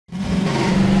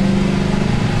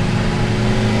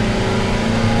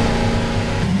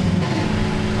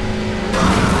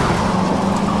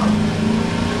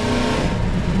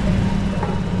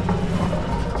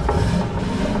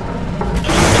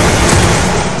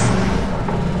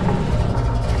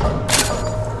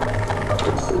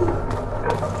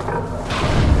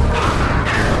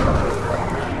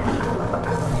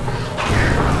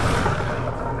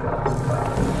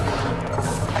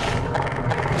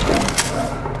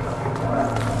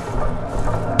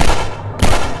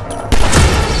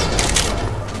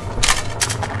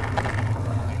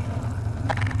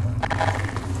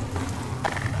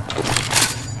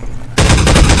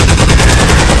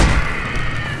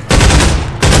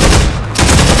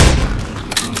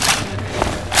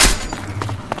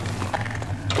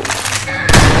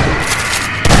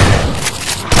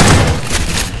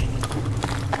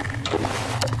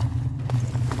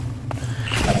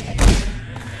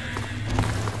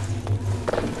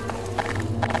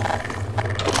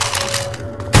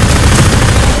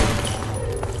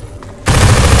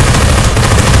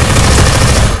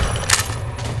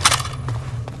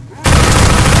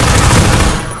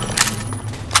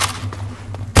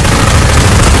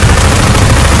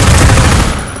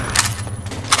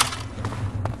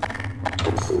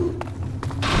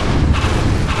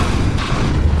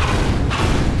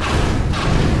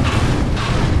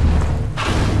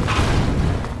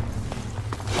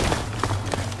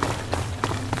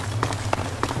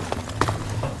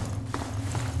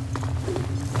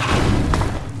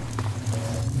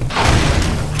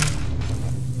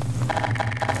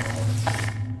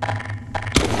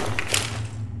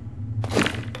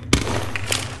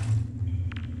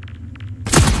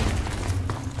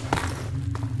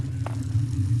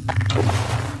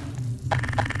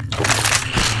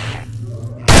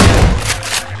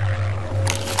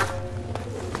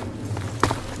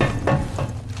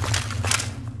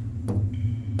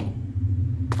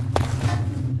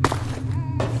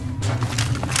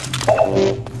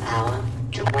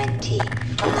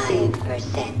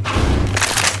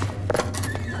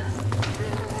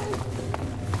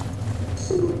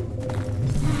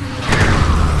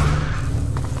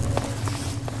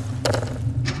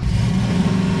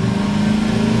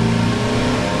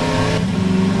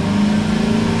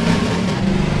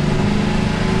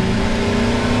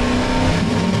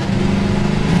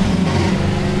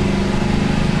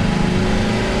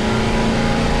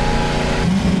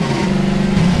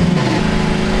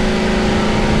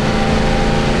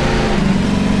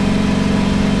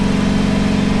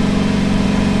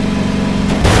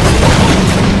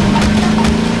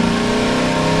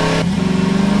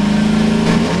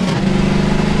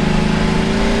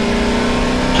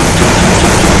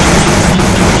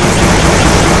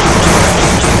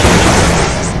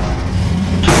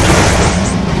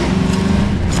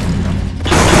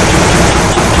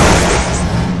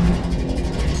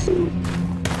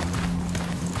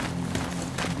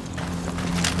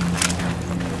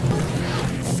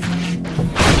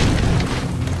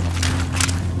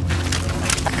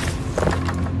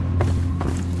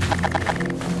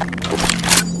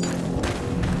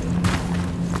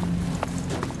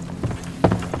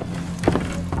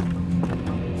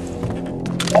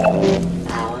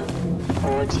Power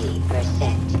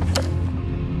 40%.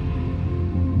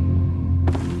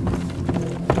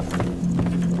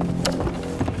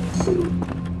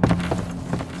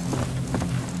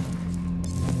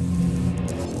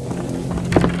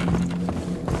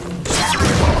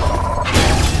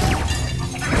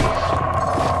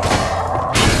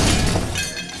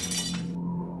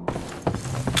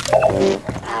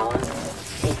 Power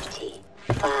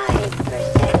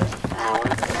 55%. Power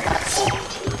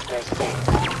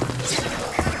 70%.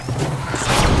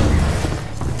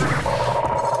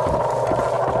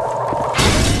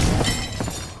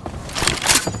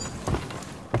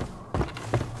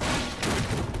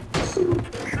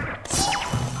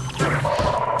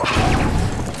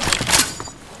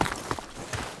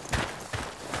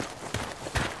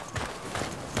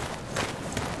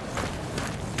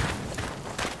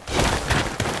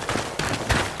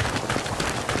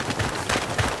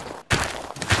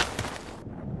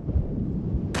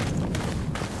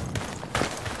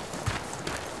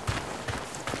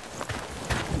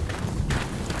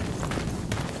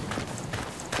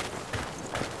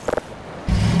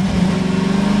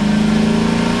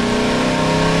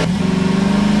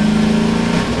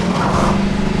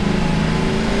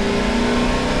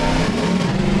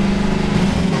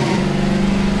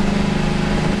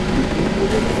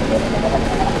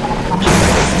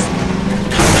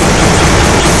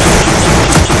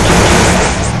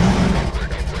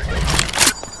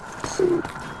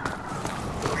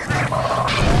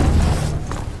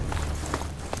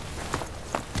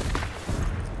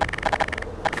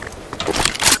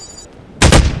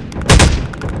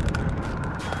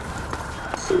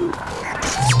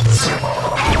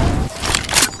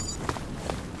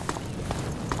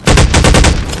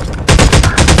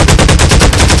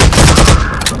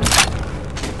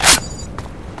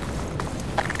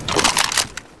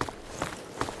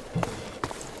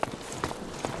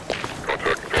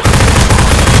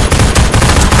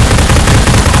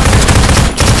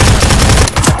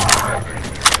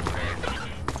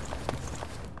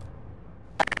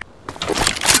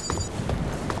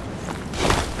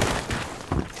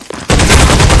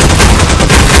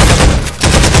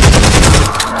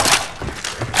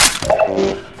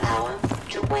 Power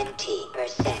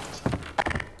 20%.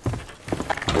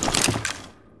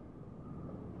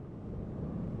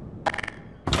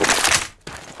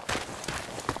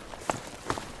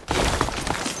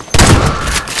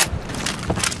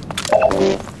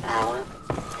 Power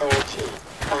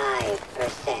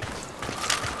 35%.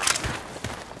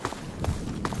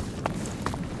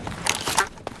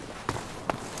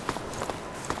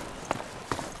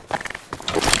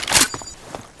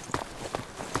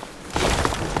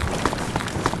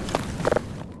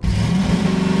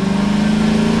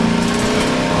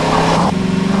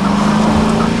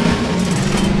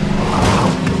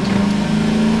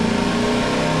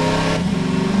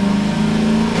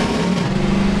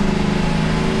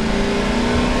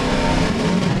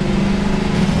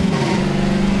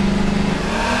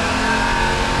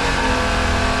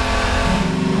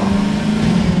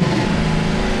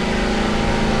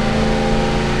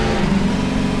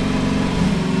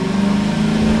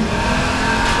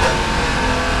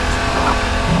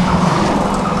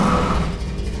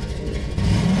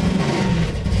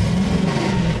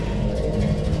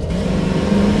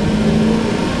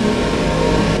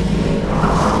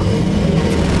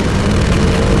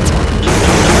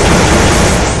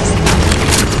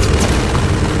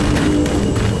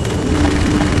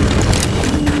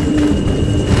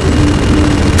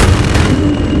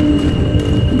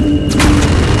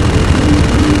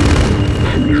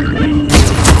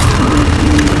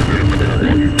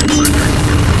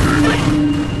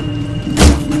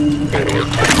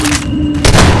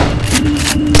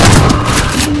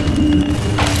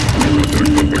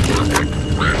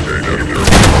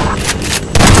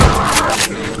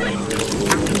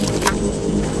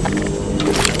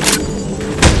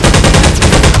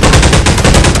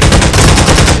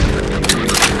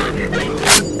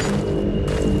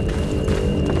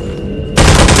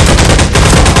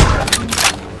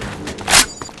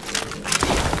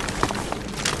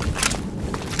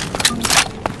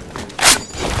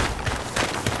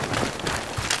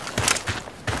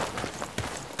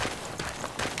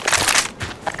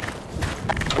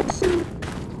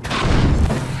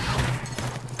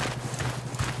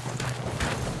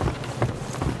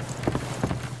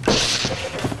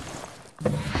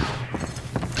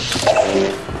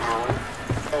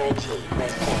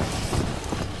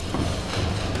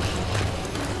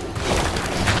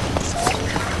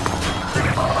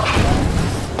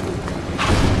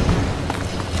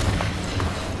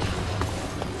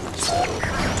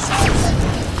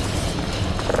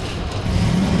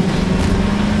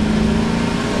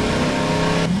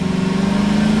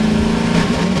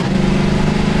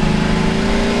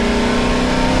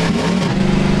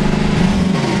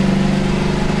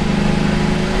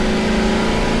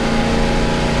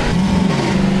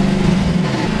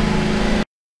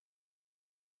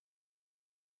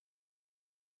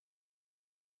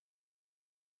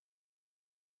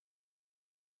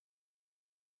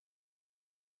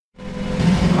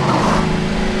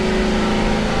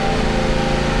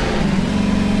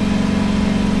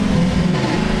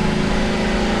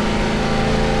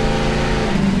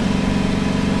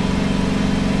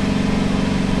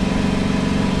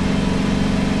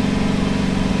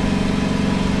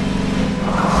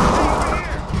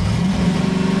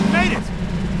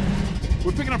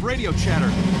 radio chatter.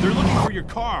 They're looking for your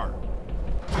car.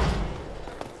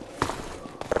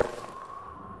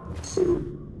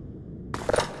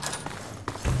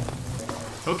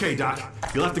 Okay, Doc.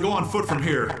 You'll have to go on foot from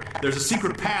here. There's a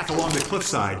secret path along the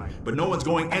cliffside, but no one's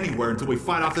going anywhere until we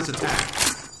fight off this attack.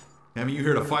 Having you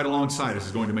here to fight alongside us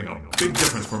is going to make a big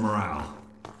difference for morale.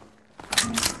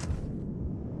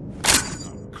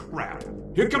 Oh, crap.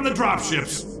 Here come the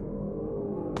dropships!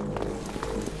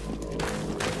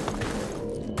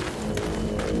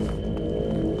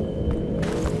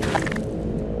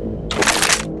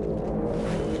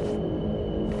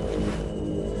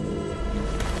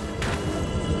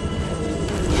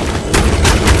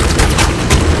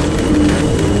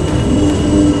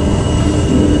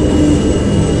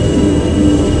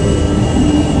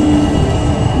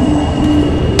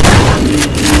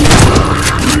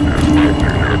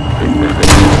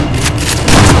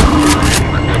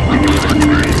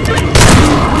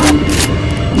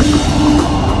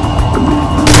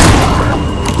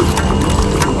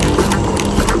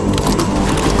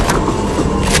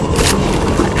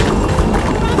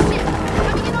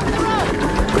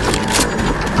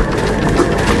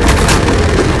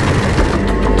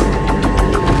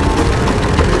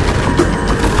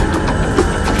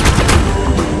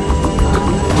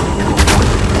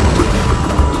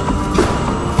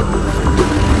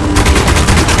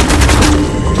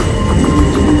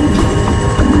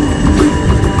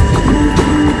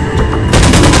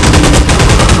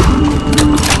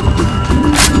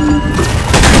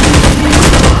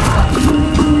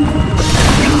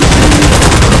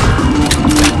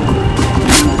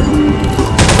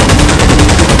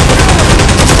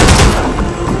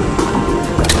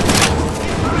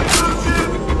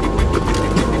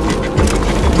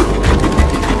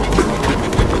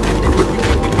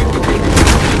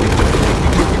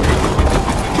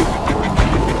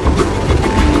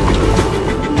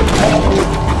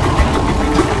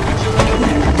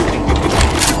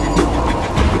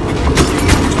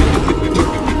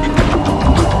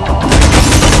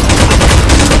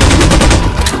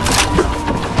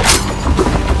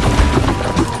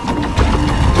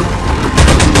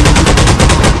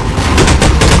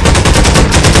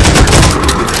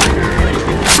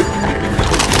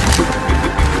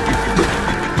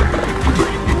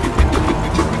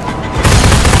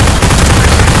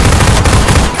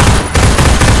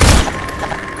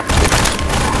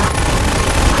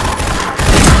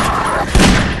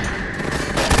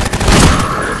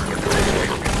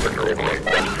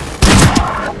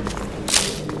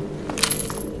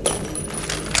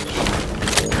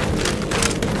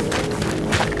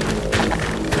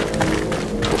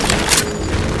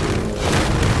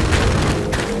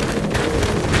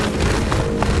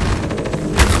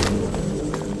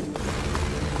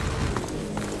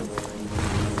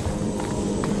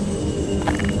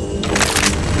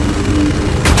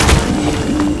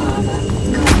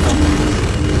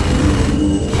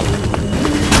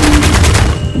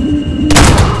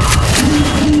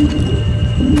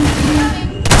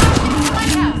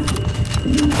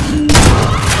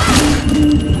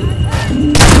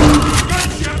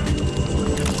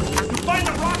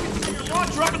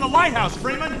 lighthouse,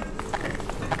 Freeman!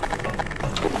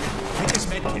 Take this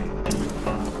med kit.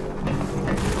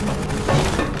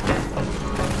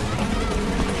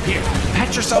 Here,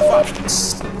 patch yourself up.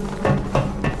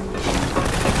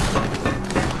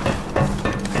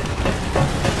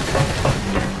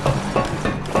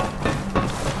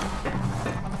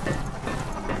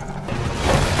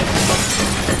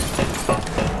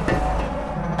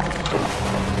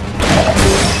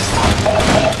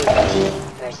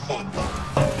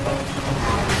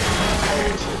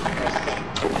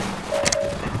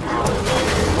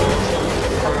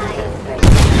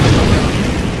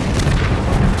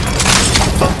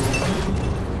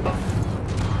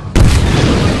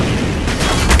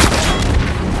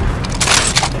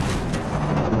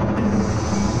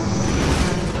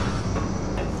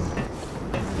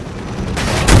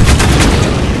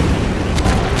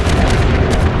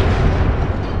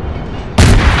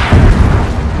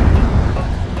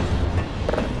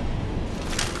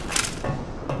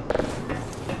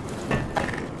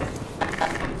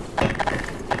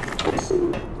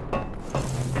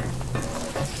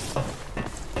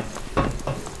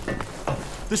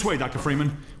 This way, Dr.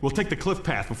 Freeman. We'll take the cliff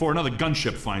path before another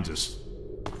gunship finds us.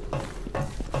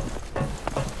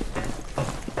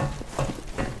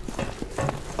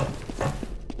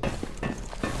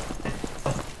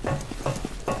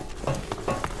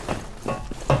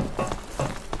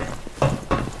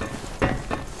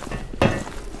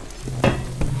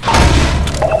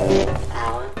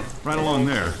 Right along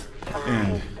there.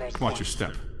 And watch your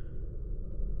step.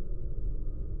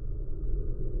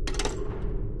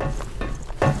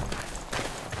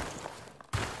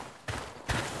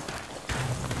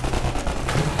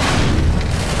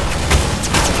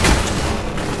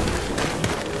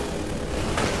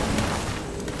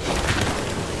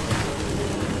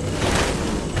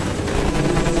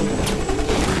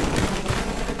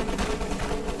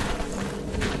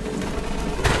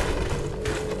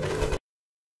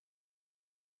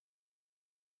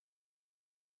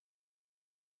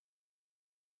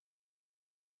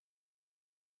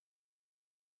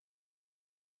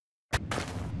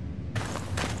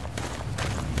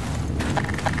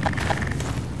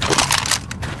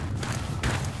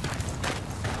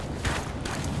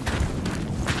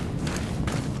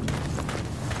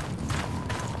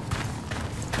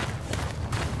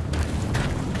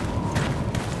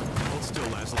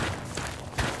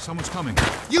 Someone's coming.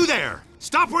 You there!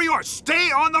 Stop where you are! Stay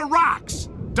on the rocks!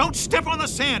 Don't step on the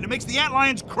sand! It makes the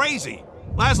antlions crazy!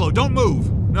 Laszlo, don't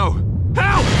move! No.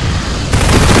 Help!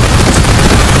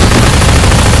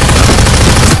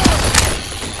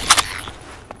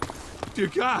 Dear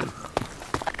God!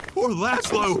 Poor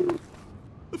Laszlo!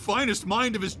 The finest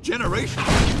mind of his generation!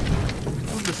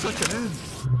 Come to such an end.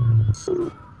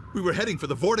 We were heading for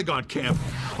the Vortigaunt camp,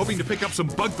 hoping to pick up some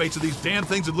bug baits of these damn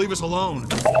things and leave us alone.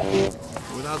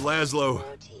 Without Laszlo,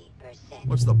 40%.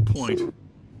 what's the point?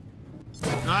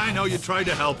 I know you tried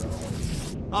to help.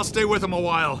 I'll stay with him a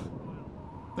while.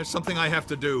 There's something I have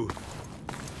to do.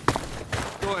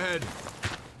 Go ahead.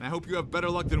 I hope you have better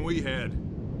luck than we had.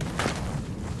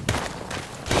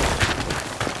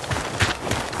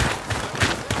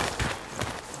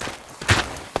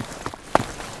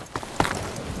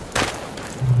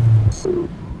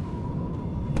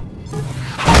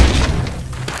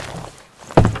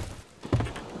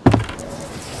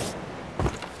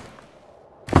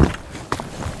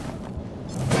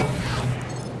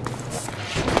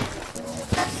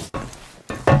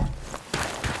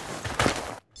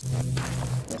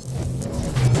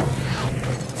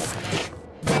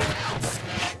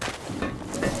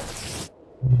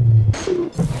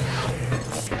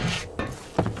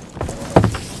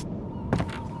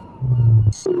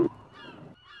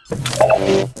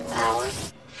 Power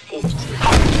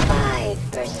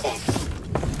 55%.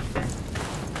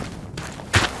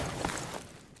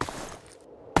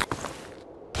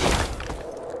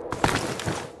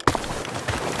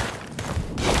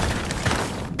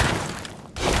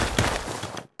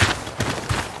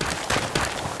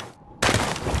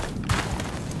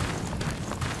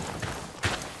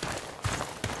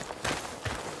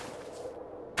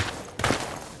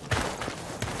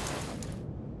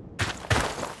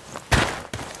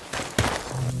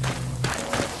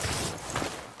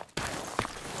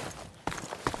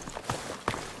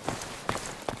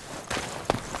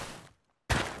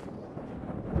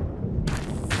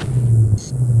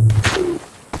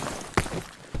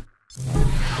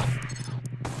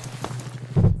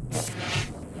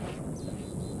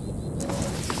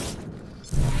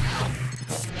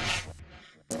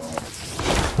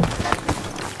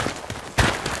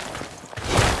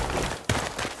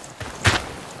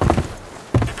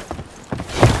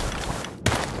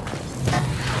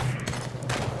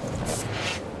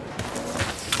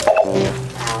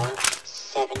 Power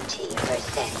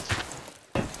 70%.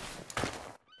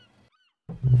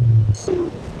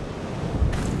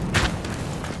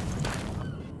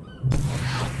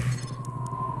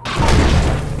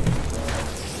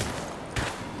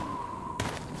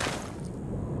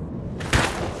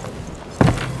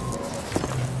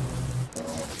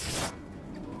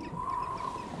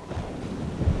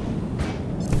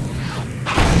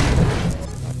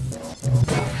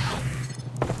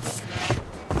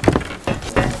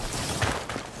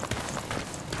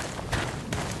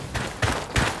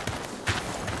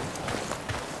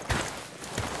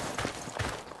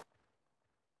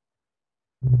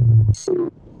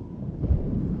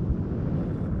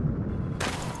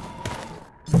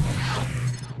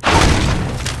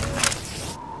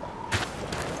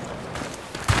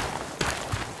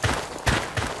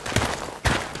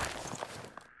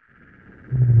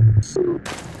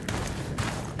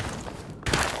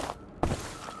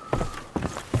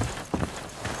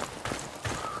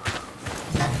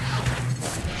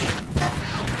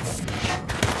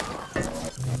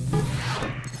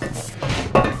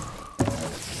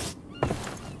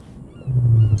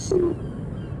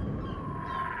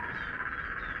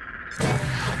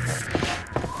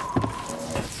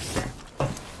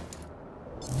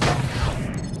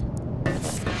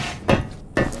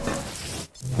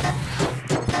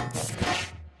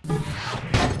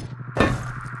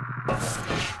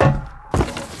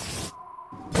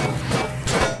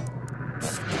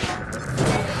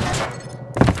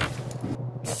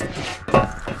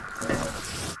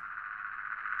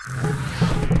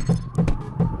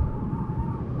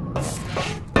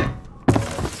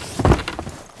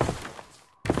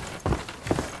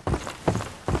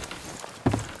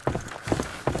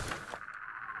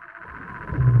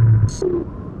 Power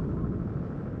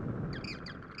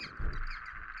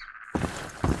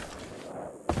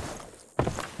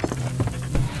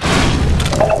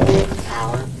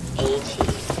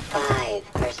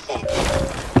 85%.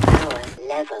 Power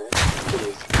level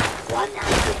is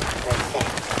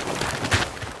 100%.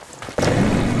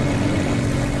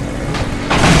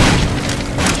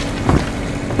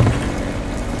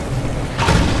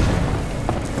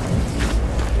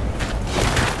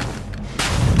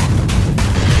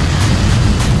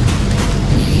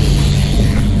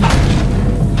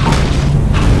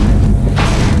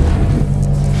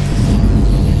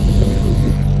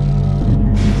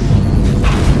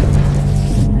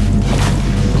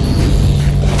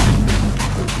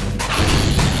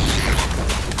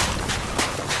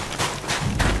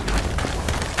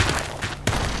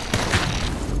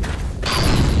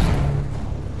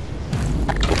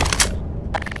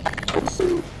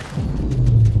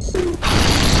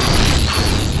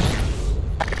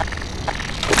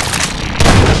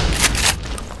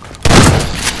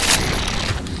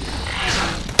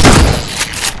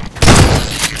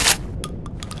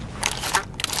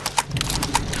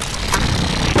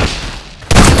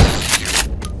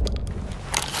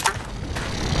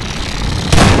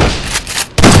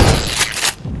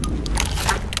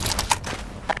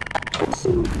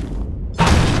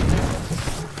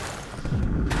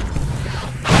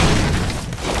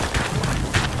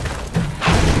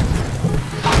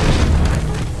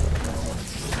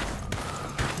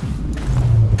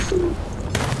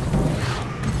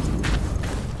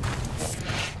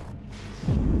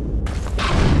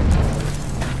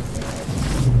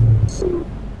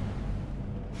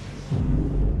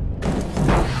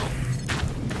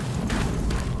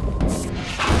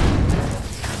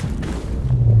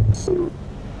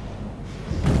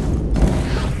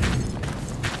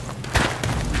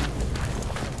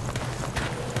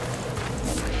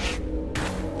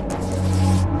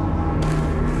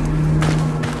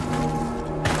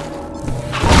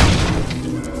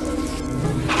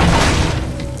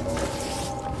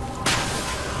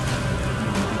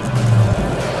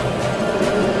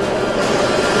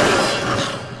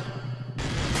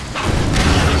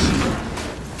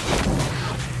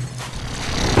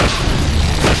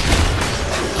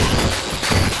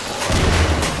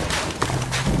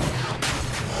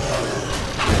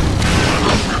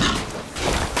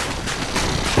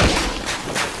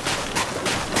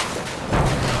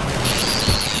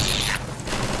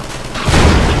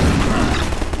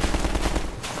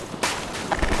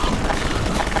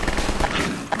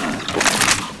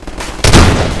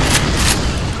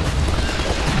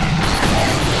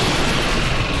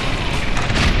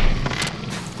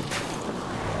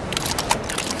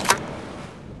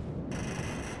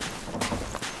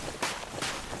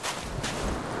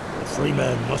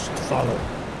 Freeman must follow.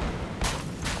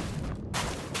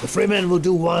 The Freeman will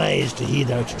do wise to heed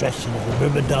our extraction of the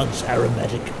Myrmidon's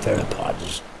aromatic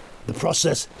theropods. The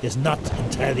process is not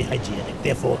entirely hygienic,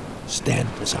 therefore stand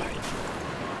aside.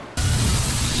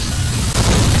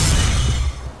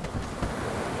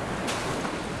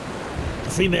 The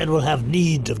Freeman will have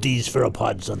need of these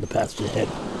theropods on the path ahead.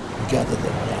 Gather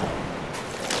them now.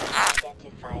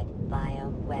 Identified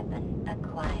bioweapon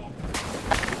acquired.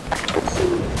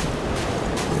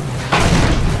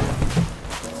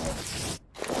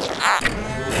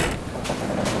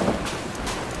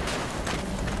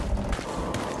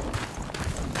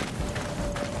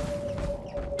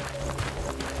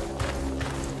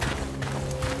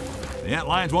 The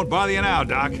antlions won't bother you now,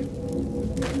 Doc.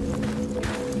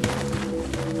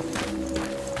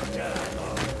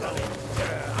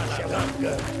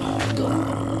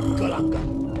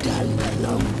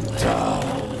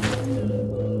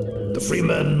 The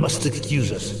Freeman must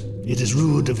excuse us. It is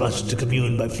rude of us to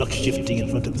commune by flux shifting in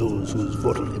front of those whose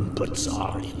vortal inputs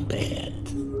are impaired.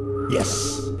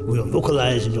 Yes, we'll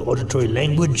vocalize in your auditory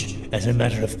language as a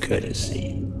matter of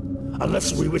courtesy.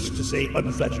 Unless we wish to say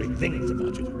unflattering things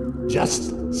about you. Just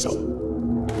so.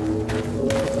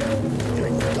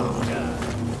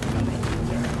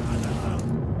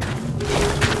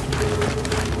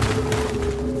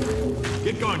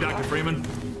 Get going, Dr. Freeman.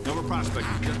 Nova Prospect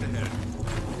is just ahead.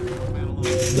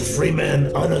 The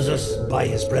Freeman honors us by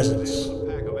his presence.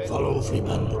 Follow,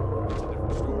 Freeman.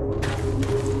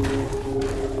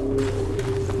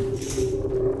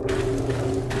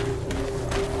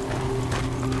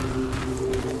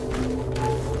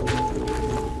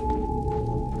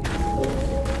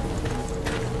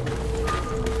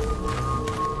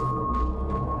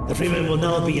 The Freeman will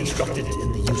now be instructed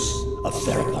in the use of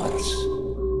theropods.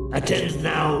 Attend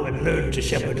now and learn to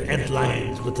shepherd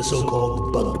antlions with the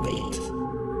so-called bug bait.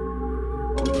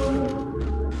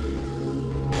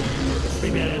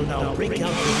 Freeman will now break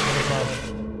out this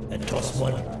telephone and toss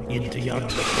one into yonder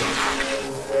pit.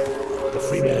 The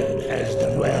Freeman has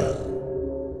done well.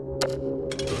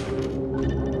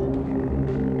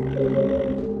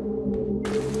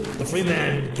 The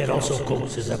Freeman can also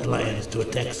coax his appliance to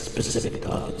attack specific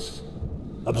targets.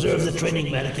 Observe the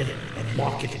training mannequin and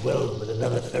mark it well with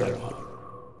another pheromone.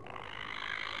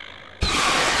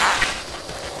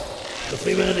 The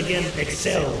Freeman again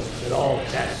excels at all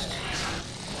tasks.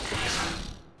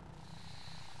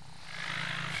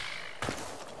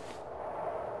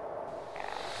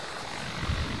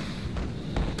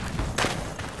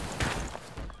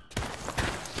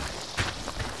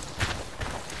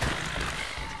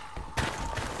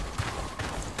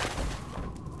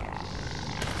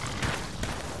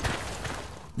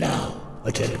 Now,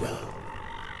 attend well.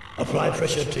 Apply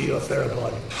pressure to your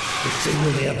pheromone to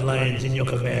signal the appliance in your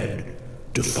command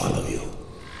to follow you.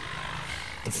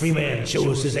 The Freeman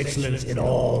shows his excellence in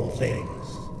all things.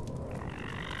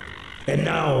 And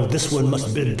now this one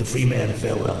must bid the Freeman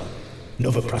farewell.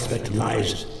 Nova Prospekt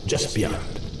lies just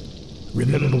beyond.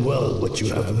 Remember well what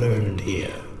you have learned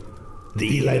here.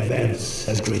 The Eli Vance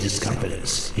has greatest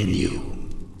confidence in you.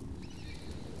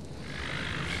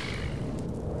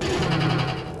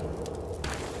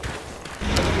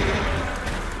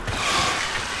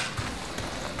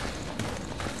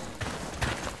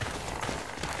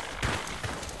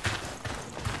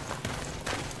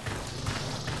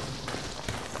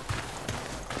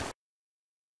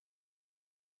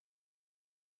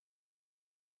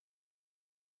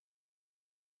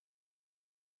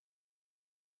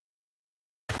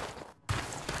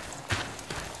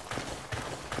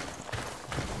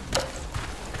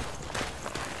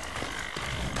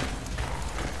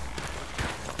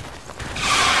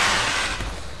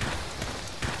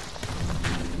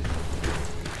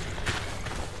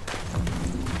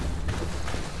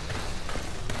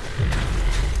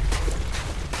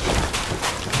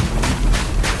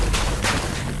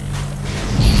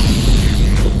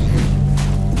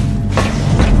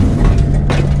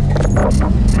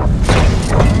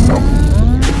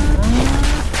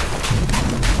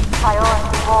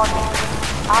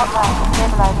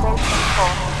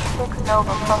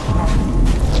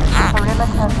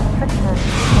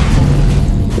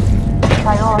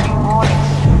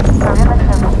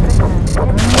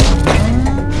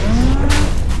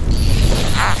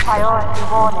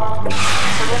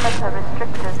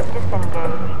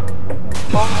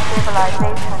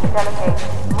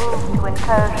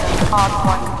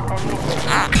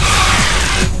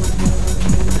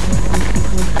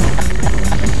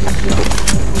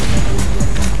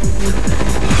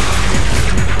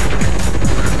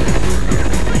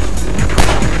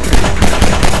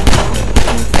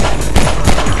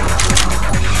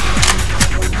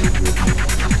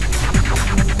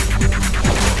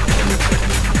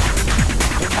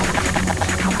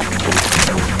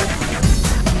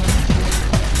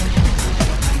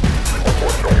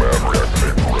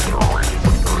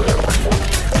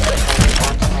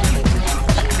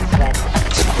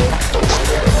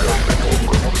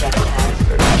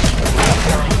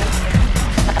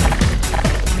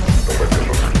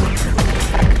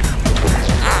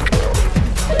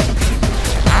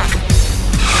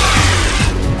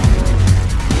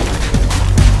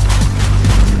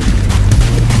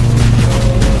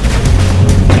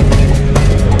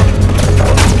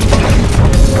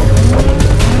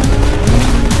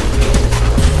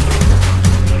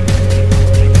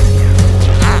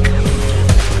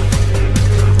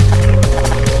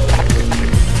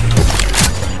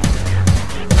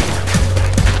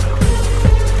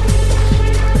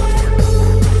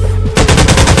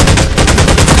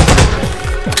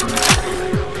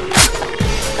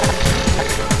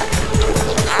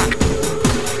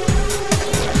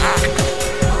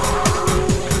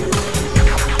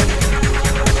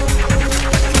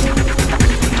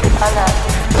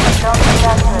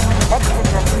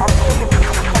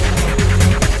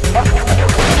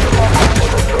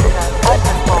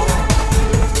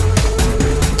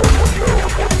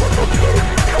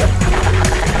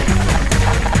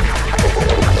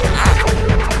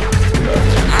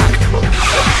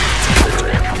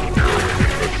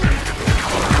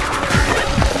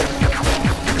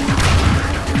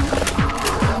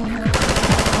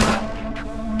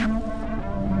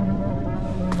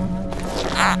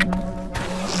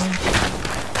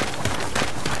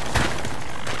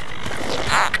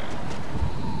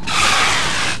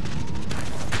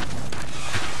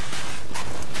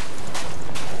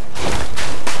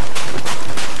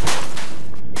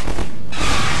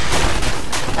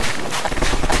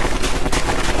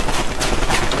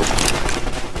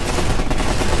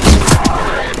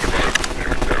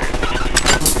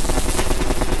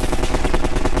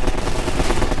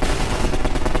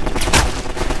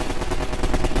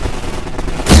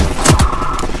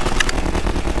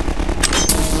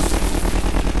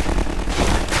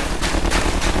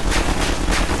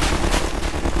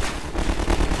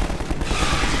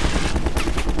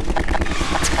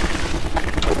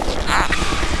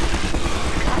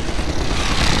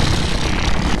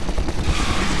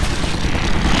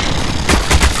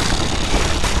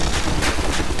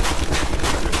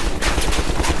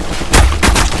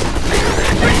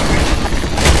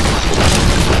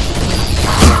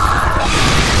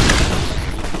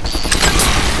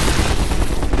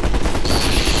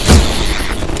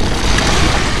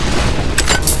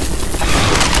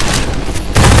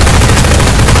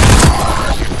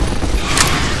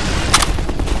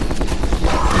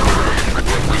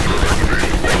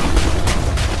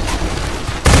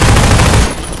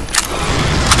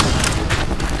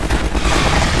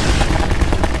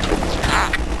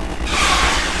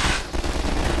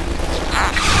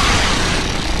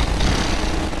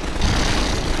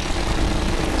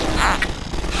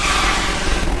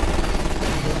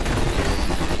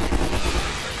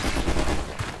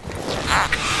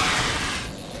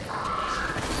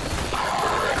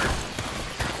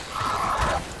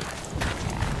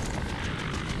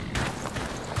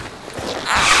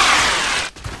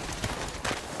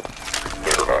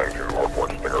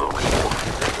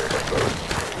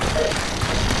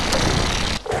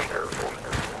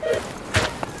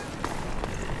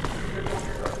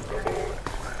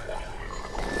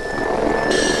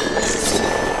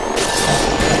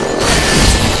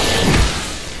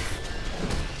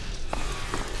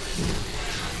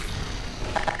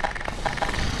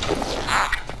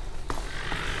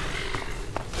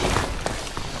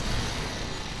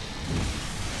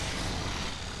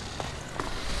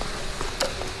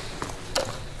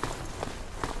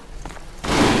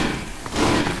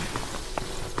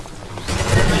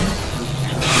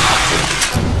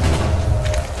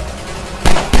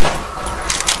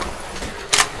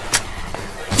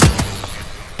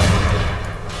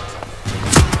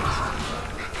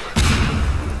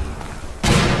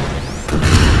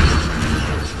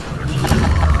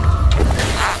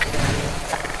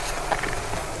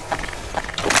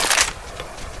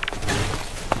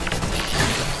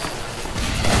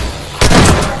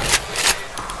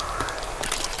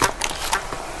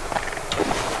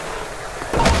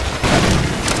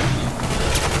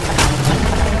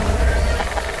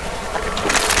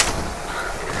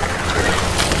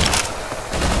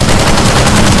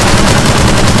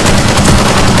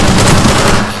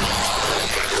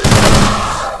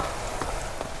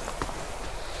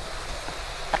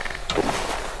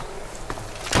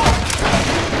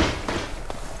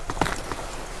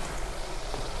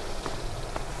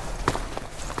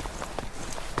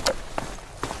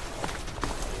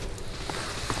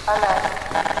 Alert.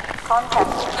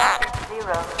 Contact traffic 0.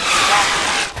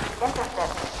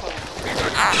 Intercept team.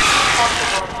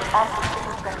 Possible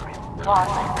anti-citizen 1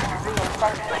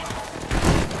 reinfection.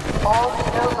 All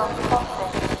noble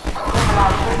suspects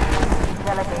mobilization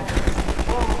delegated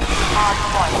in hard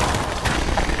point.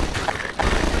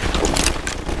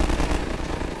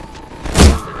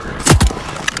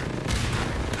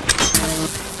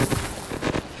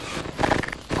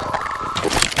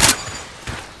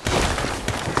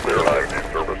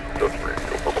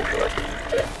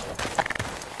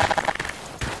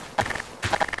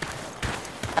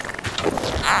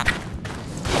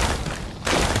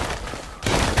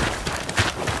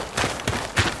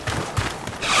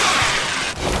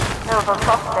 Noble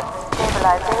Prospect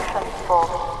Stabilization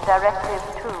Force, Directive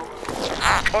 2.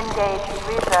 Engage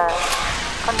reserve.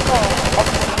 Contain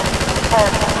exigent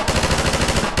intelligence.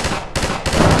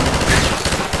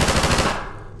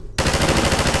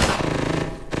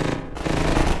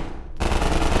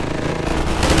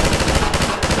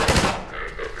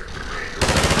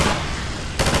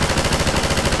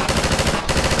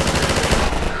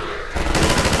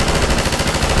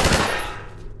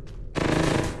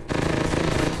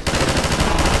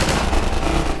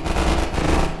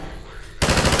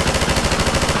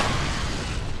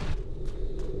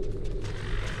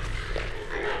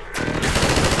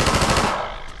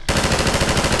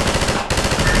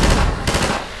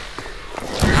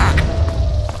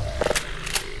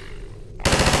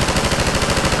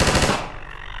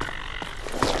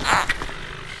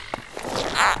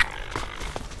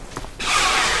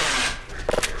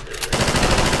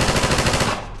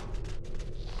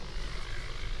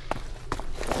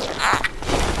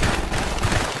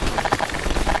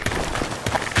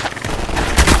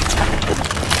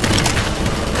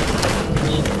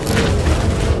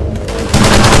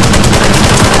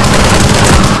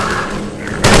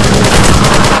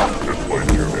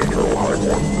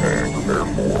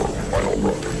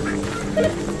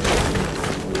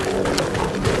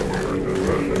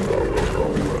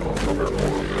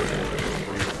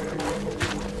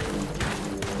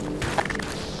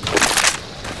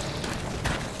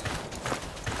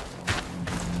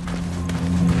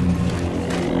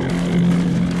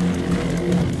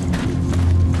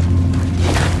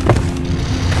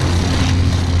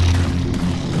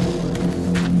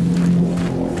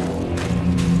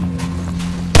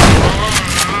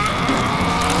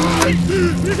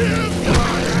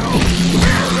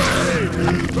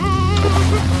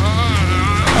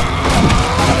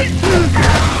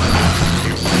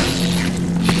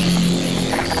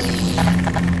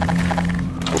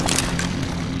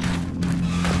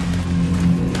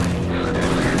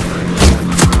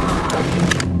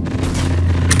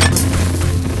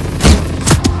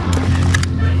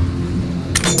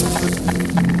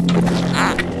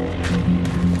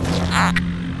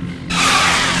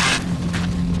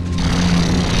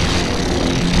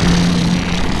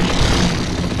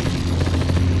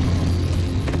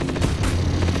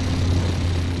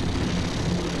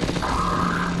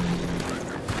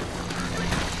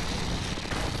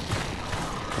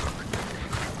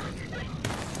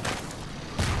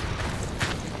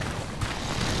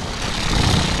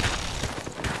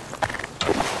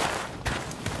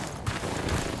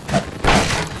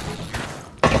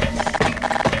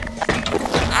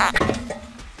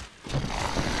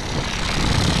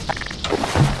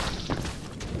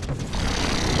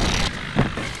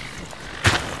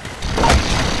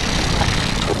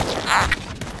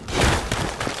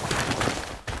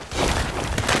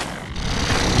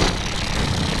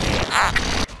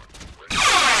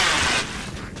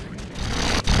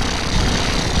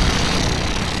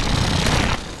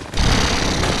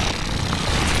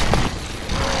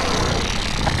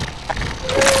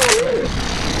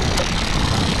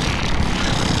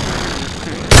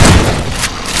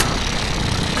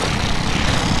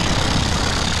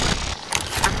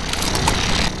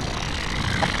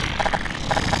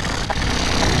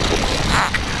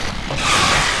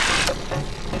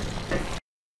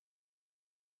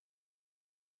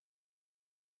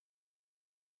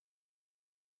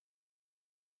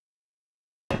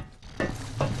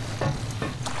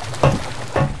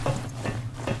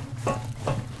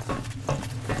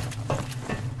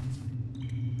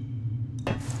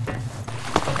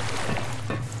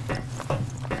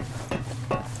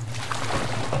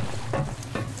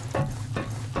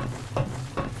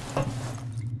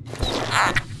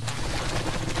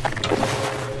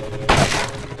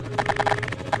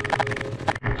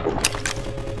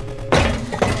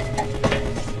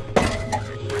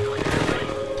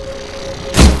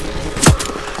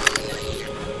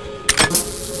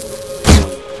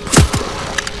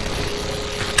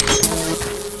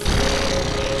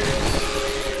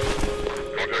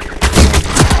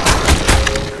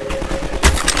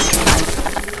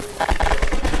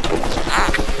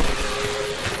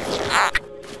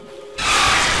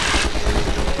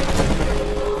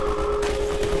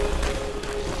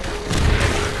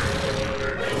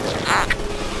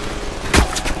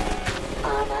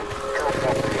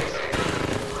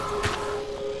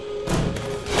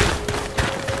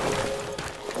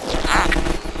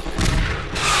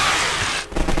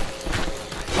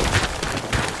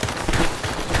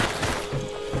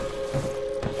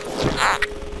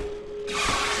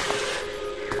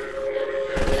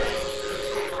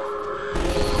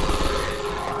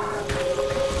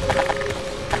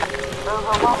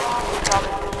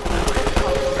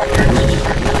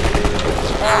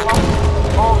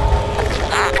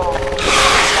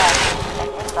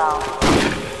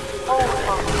 Hold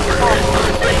for response.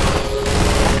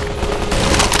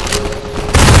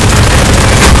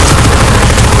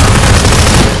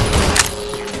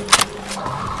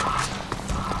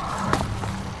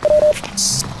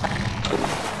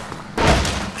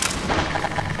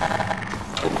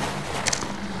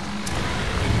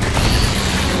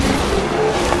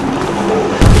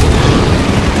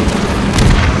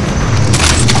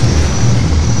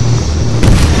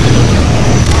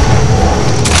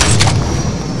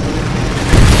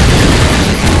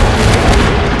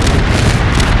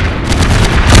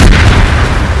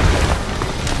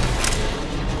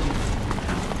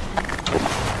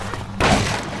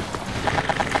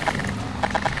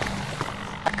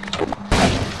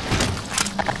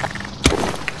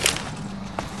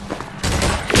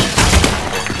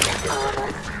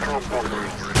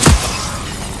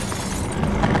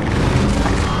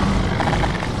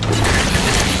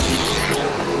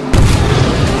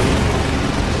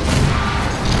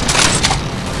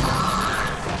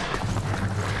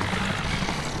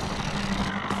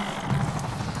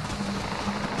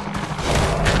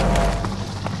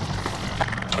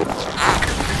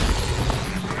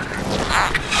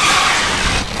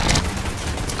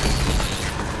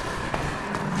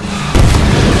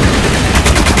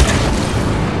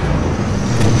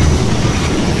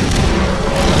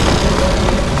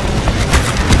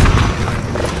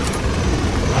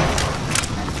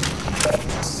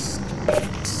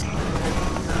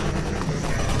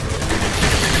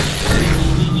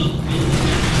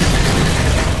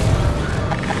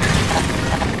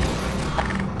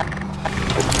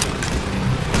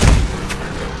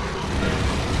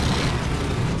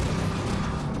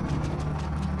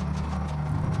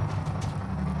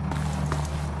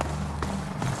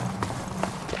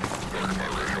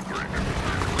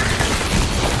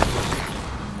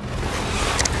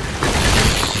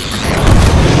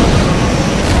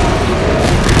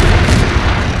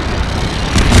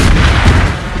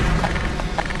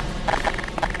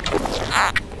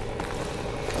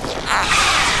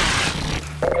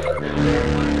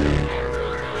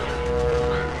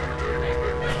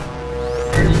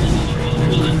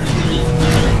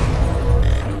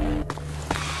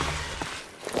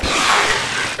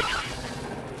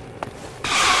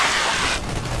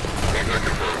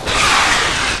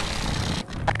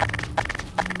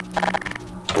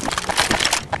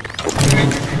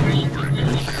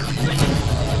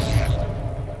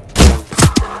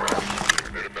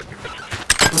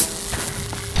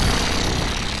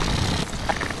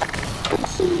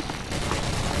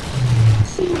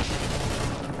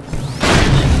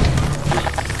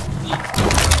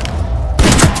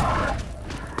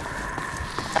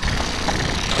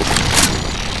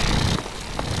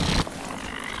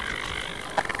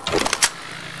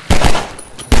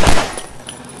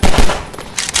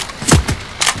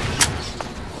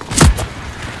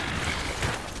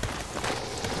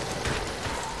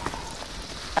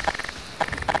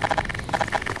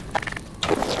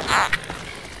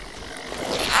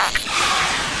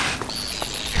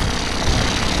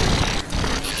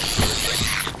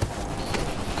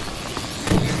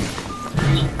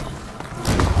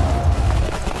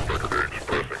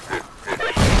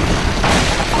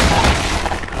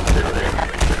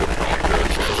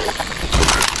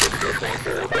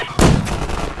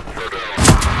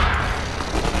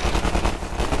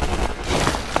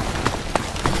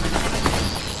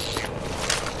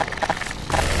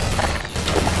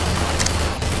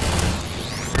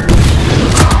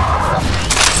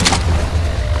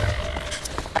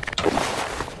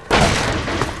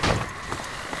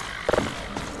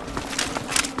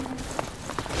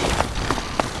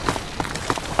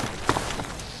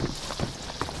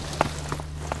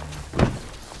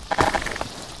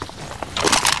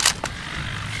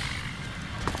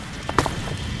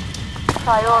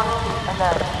 Priority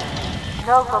alert.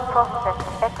 Nova Prospect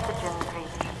Oxygen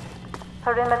breach.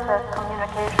 Perimeter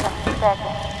communication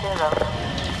status 0.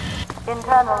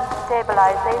 Internal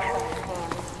stabilization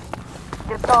teams.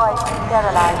 Deploy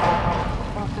sterilizers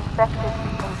in suspected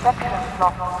infection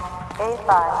blocks A5,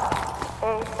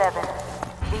 A7,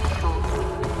 B2,